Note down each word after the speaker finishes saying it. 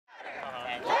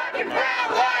and brown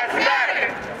lives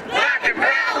matter. Black and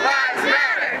brown lives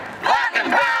matter. Black and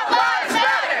brown lives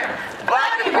matter.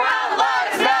 Black and brown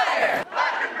lives matter.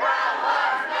 Black and brown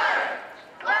lives matter.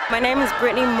 My name is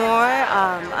Brittany Moore.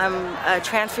 I'm a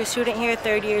transfer student here,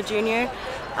 third year junior.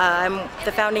 I'm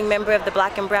the founding member of the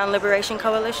Black and Brown Liberation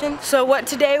Coalition. So what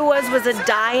today was a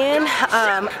die-in.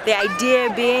 The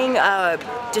idea being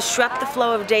disrupt the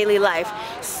flow of daily life.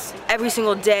 Every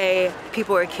single day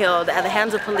people are killed at the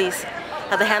hands of police,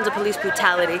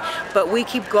 brutality, but we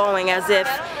keep going as if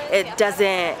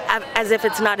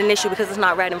it's not an issue because it's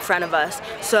not right in front of us.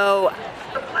 So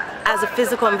as a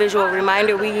physical and visual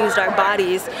reminder, we used our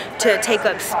bodies to take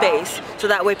up space, so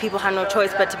that way people have no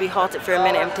choice but to be halted for a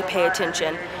minute and to pay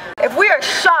attention. If we are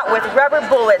shot with rubber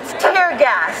bullets, tear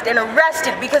gassed, and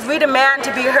arrested because we demand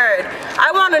to be heard,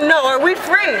 I want to know, are we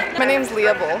free? My name is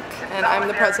Leah Volk, and I'm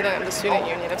the president of the Student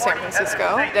Union of San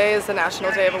Francisco. Today is the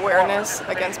National Day of Awareness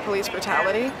Against Police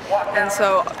Brutality, and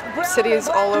so cities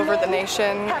all over the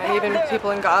nation, and even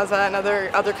people in Gaza and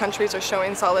other countries are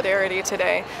showing solidarity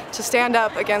today to stand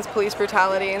up against police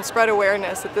brutality and spread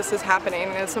awareness that this is happening.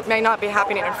 It may not be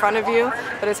happening in front of you,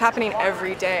 but it's happening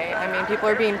every day. I mean, people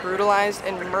are being brutalized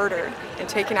and murdered and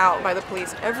taken out by the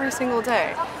police every single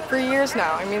day for years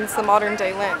now. I mean, it's the modern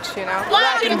day lynch, you know?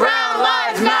 Black and brown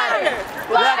lives matter.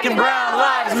 Black and brown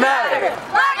lives matter.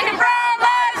 Black and brown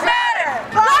lives matter.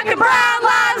 Black and brown